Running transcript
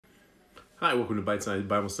Hi, welcome to Bite Size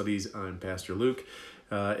Bible Studies. I'm Pastor Luke.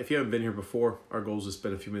 If you haven't been here before, our goal is to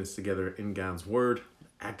spend a few minutes together in God's Word,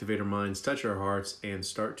 activate our minds, touch our hearts, and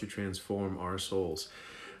start to transform our souls.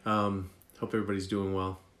 Hope everybody's doing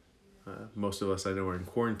well. Most of us I know are in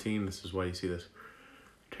quarantine. This is why you see this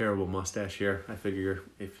terrible mustache here. I figure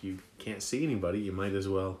if you can't see anybody, you might as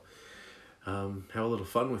well have a little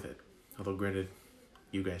fun with it. Although granted,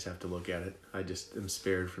 you guys have to look at it. I just am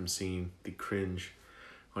spared from seeing the cringe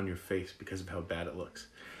on your face because of how bad it looks.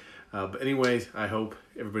 But anyways, I hope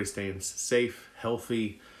everybody's staying safe,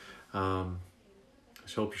 healthy. I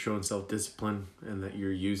just hope you're showing self-discipline and that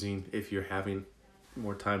you're using, if you're having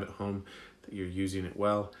more time at home, that you're using it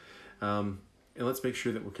well. And let's make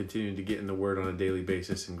sure that we're continuing to get in the Word on a daily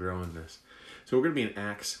basis and grow in this. So we're going to be in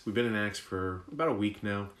Acts. We've been in Acts for about a week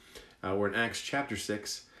now. We're in Acts chapter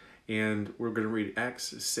 6, and we're going to read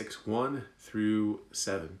Acts 6, 1 through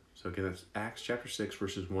 7. So again, that's Acts chapter 6,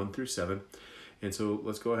 verses 1 through 7. And so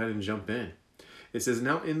let's go ahead and jump in. It says,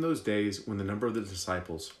 "Now in those days, when the number of the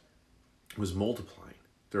disciples was multiplying,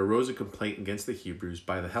 there arose a complaint against the Hebrews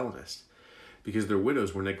by the Hellenists, because their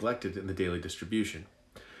widows were neglected in the daily distribution.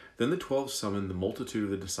 Then the 12 summoned the multitude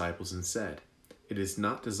of the disciples and said, 'It is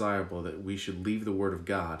not desirable that we should leave the word of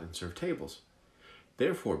God and serve tables.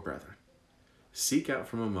 Therefore, brethren, seek out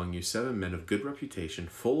from among you 7 men of good reputation,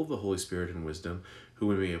 full of the Holy Spirit and wisdom, who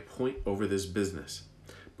we may appoint over this business.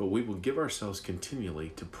 But we will give ourselves continually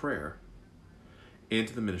to prayer and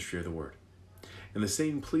to the ministry of the word.' And the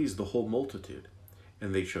saying pleased the whole multitude.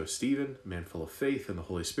 And they chose Stephen, a man full of faith and the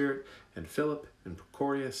Holy Spirit, and Philip, and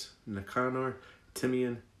Prochorus, Nicanor,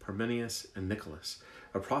 Timian, Parmenius, and Nicholas,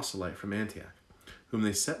 a proselyte from Antioch, whom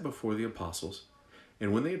they set before the apostles.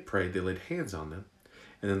 And when they had prayed, they laid hands on them.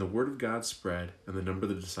 And then the word of God spread, and the number of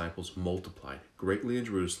the disciples multiplied greatly in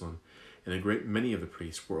Jerusalem, and a great many of the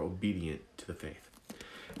priests were obedient to the faith."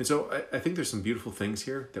 And so I think there's some beautiful things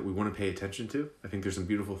here that we want to pay attention to. I think there's some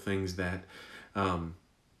beautiful things that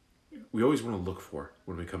we always want to look for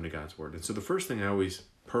when we come to God's Word. And so the first thing I always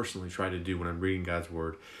personally try to do when I'm reading God's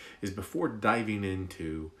Word is, before diving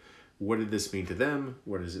into what did this mean to them,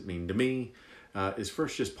 what does it mean to me, is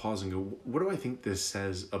first just pause and go, what do I think this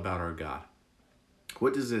says about our God?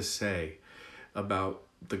 What does this say about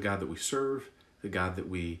the God that we serve, the God that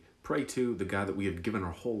we pray to, the God that we have given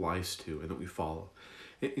our whole lives to and that we follow?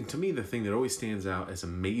 And to me, the thing that always stands out as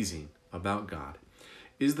amazing about God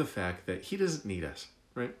is the fact that He doesn't need us,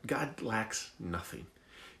 right? God lacks nothing.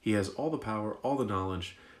 He has all the power, all the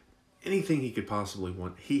knowledge, anything He could possibly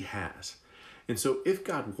want, He has. And so if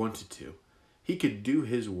God wanted to, He could do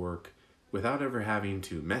His work without ever having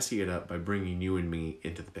to messy it up by bringing you and me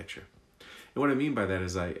into the picture. And what I mean by that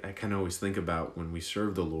is I kind of always think about when we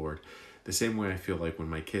serve the Lord, the same way I feel like when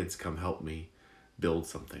my kids come help me build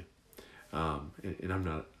something. And I'm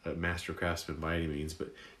not a master craftsman by any means,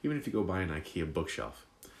 but even if you go buy an IKEA bookshelf,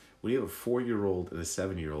 when you have a 4-year-old and a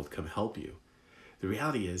 7-year-old come help you, the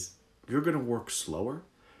reality is you're going to work slower.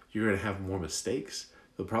 You're going to have more mistakes.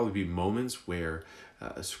 There'll probably be moments where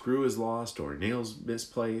a screw is lost or a nail's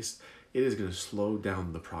misplaced. It is going to slow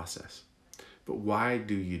down the process. But why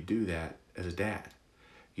do you do that as a dad?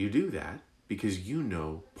 You do that because you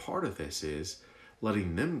know part of this is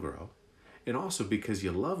letting them grow. And also because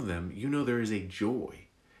you love them, you know there is a joy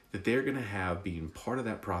that they're going to have being part of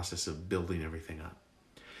that process of building everything up.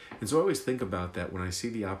 And so I always think about that when I see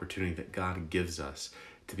the opportunity that God gives us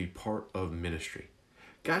to be part of ministry.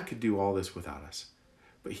 God could do all this without us,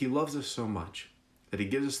 but He loves us so much that He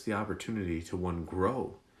gives us the opportunity to, one,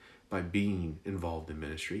 grow by being involved in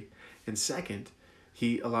ministry, and second,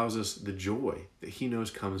 He allows us the joy that He knows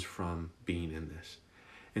comes from being in this.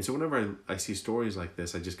 And so whenever I see stories like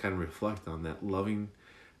this, I just kind of reflect on that loving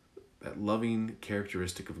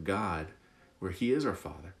characteristic of God, where He is our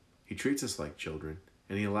Father. He treats us like children,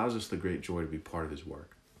 and He allows us the great joy to be part of His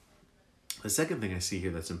work. The second thing I see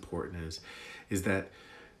here that's important is that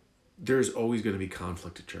there's always going to be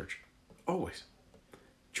conflict at church. Always.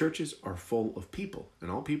 Churches are full of people, and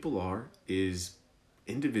all people are is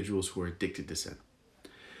individuals who are addicted to sin.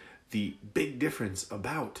 The big difference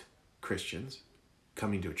about Christians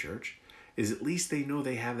coming to a church is at least they know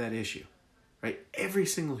they have that issue, right? Every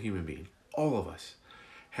single human being, all of us,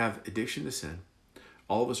 have addiction to sin.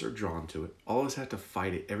 All of us are drawn to it. All of us have to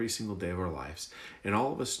fight it every single day of our lives. And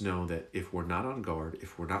all of us know that if we're not on guard,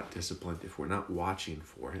 if we're not disciplined, if we're not watching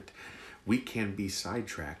for it, we can be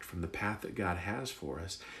sidetracked from the path that God has for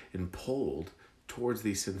us and pulled towards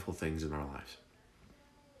these sinful things in our lives.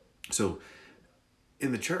 So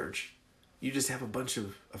in the church, you just have a bunch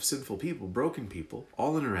of sinful people, broken people,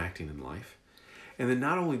 all interacting in life. And then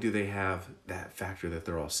not only do they have that factor that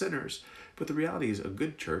they're all sinners, but the reality is a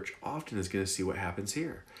good church often is going to see what happens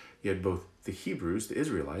here. You had both the Hebrews, the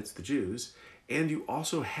Israelites, the Jews, and you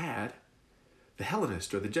also had the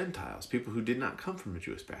Hellenists or the Gentiles, people who did not come from a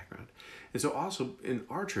Jewish background. And so also in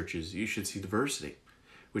our churches, you should see diversity,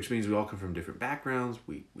 which means we all come from different backgrounds,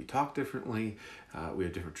 we talk differently, we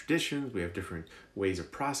have different traditions, we have different ways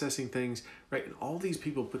of processing things, right? And all these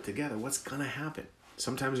people put together, what's going to happen?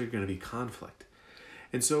 Sometimes there's going to be conflict.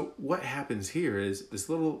 And so what happens here is this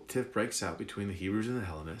little tiff breaks out between the Hebrews and the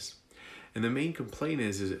Hellenists. And the main complaint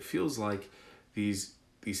is it feels like these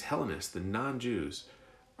Hellenists, the non-Jews,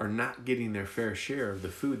 are not getting their fair share of the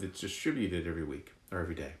food that's distributed every week or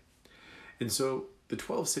every day. And so the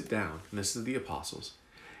 12 sit down, and this is the apostles,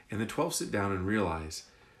 and the 12 sit down and realize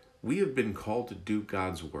we have been called to do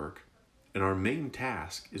God's work, and our main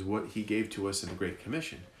task is what he gave to us in the Great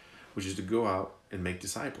Commission, which is to go out and make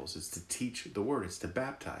disciples. It's to teach the word. It's to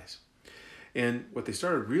baptize. And what they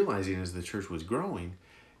started realizing as the church was growing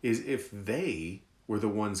is if they were the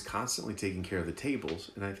ones constantly taking care of the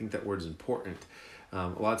tables, and I think that word is important. A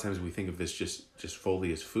lot of times we think of this just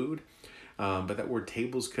fully as food, but that word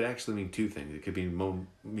tables could actually mean two things. It could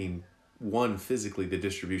mean one, physically the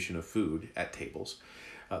distribution of food at tables.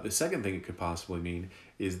 The second thing it could possibly mean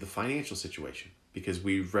is the financial situation, because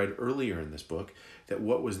we've read earlier in this book that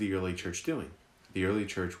what was the early church doing? The early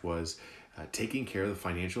church was taking care of the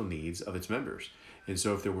financial needs of its members. And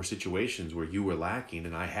so if there were situations where you were lacking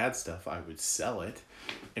and I had stuff, I would sell it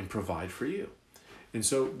and provide for you. And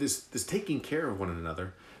so this taking care of one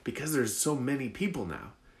another, because there's so many people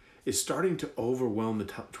now, is starting to overwhelm the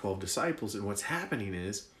 12 disciples. And what's happening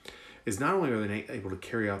is not only are they able to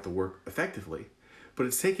carry out the work effectively, but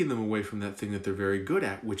it's taking them away from that thing that they're very good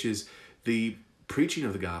at, which is the preaching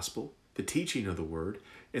of the gospel, the teaching of the word,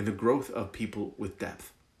 and the growth of people with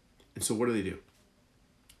depth. And so what do?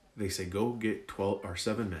 They say, go get 12 or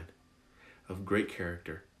 7 men of great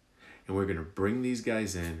character, and we're going to bring these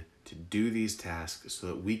guys in to do these tasks so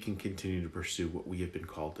that we can continue to pursue what we have been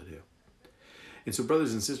called to do. And so,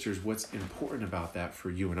 brothers and sisters, what's important about that for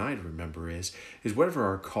you and I to remember is whatever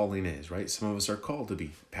our calling is, right? Some of us are called to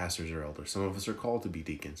be pastors or elders. Some of us are called to be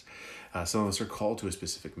deacons. Some of us are called to a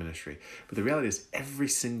specific ministry. But the reality is every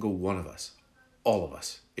single one of us, all of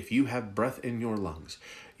us, if you have breath in your lungs,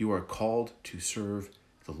 you are called to serve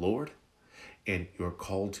the Lord, and you are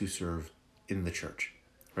called to serve in the church,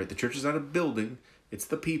 right? The church is not a building, it's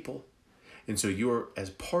the people. And so you are,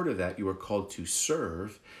 as part of that, you are called to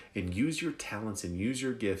serve and use your talents and use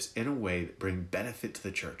your gifts in a way that bring benefit to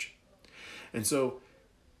the church. And so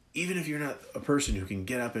even if you're not a person who can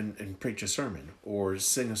get up and preach a sermon or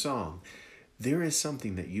sing a song, there is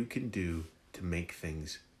something that you can do to make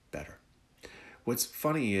things better. What's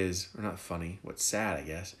funny is, or not funny, what's sad, I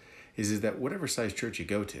guess, is that whatever size church you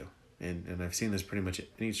go to, and I've seen this pretty much at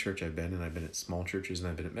any church I've been, and I've been at small churches and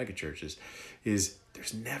I've been at mega churches, is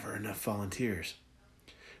there's never enough volunteers.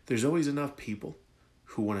 There's always enough people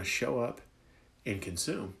who want to show up and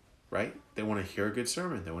consume, right? They want to hear a good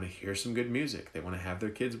sermon. They want to hear some good music. They want to have their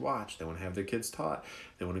kids watched. They want to have their kids taught.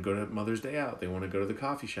 They want to go to Mother's Day out. They want to go to the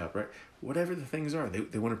coffee shop, right? Whatever the things are,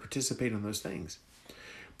 they want to participate in those things.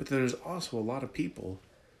 But then there's also a lot of people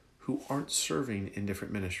who aren't serving in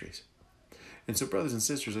different ministries. And so, brothers and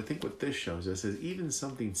sisters, I think what this shows us is even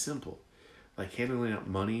something simple, like handing out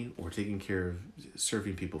money or taking care of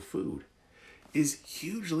serving people food, is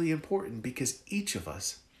hugely important because each of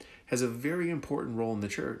us has a very important role in the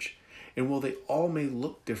church. And while they all may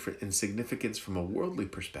look different in significance from a worldly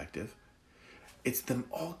perspective, it's them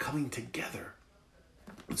all coming together.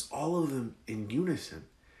 It's all of them in unison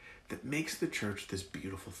that makes the church this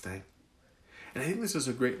beautiful thing. And I think this is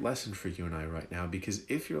a great lesson for you and I right now, because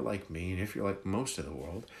if you're like me and if you're like most of the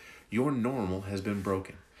world, your normal has been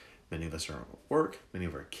broken. Many of us are at work. Many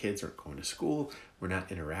of our kids aren't going to school. We're not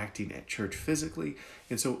interacting at church physically.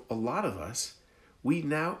 And so a lot of us, we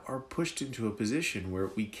now are pushed into a position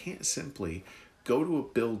where we can't simply go to a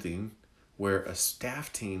building where a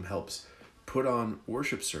staff team helps put on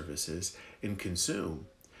worship services and consume.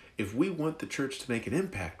 If we want the church to make an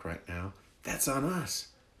impact right now, that's on us.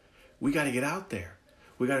 We got to get out there.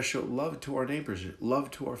 We got to show love to our neighbors, love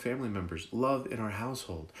to our family members, love in our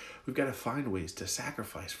household. We've got to find ways to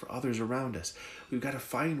sacrifice for others around us. We've got to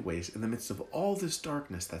find ways in the midst of all this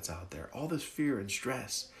darkness that's out there, all this fear and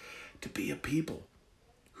stress, to be a people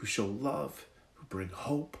who show love, who bring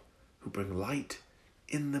hope, who bring light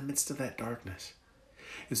in the midst of that darkness.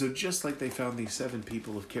 And so just like they found these 7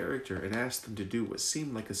 people of character and asked them to do what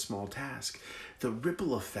seemed like a small task, the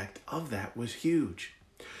ripple effect of that was huge.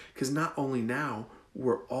 Because not only now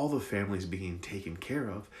were all the families being taken care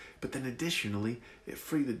of, but then additionally, it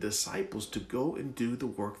freed the disciples to go and do the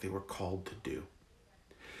work they were called to do.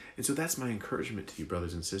 And so that's my encouragement to you,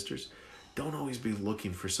 brothers and sisters. Don't always be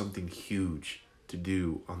looking for something huge to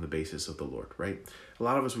do on the basis of the Lord, right? A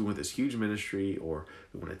lot of us, we want this huge ministry, or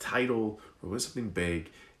we want a title, or we want something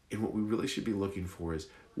big. And what we really should be looking for is,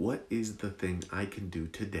 what is the thing I can do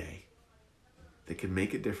today that can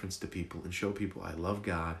make a difference to people and show people I love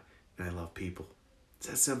God and I love people? It's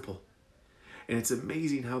that simple. And it's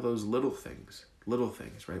amazing how those little things,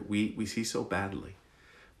 right? We see so badly.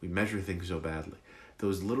 We measure things so badly.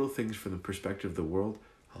 Those little things from the perspective of the world,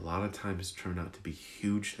 a lot of times turn out to be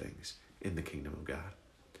huge things in the kingdom of God.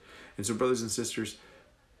 And so, brothers and sisters,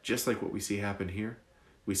 just like what we see happen here,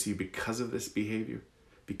 we see because of this behavior,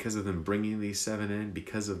 because of them bringing these 7 in,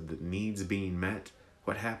 because of the needs being met,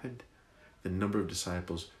 what happened? The number of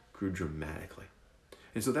disciples grew dramatically.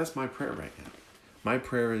 And so that's my prayer right now. My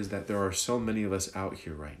prayer is that there are so many of us out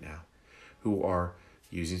here right now who are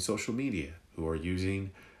using social media, who are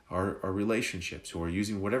using our relationships, who are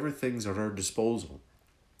using whatever things are at our disposal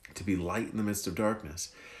to be light in the midst of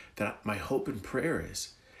darkness, that my hope and prayer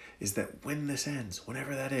is that when this ends,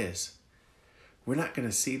 whenever that is, we're not going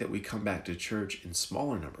to see that we come back to church in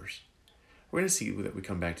smaller numbers. We're going to see that we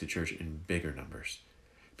come back to church in bigger numbers,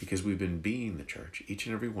 because we've been being the church, each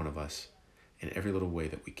and every one of us, in every little way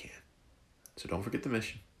that we can. So don't forget the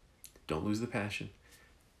mission. Don't lose the passion.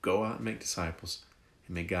 Go out and make disciples,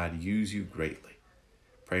 and may God use you greatly.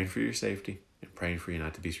 Praying for your safety and praying for you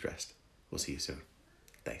not to be stressed. We'll see you soon.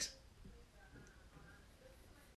 Thanks.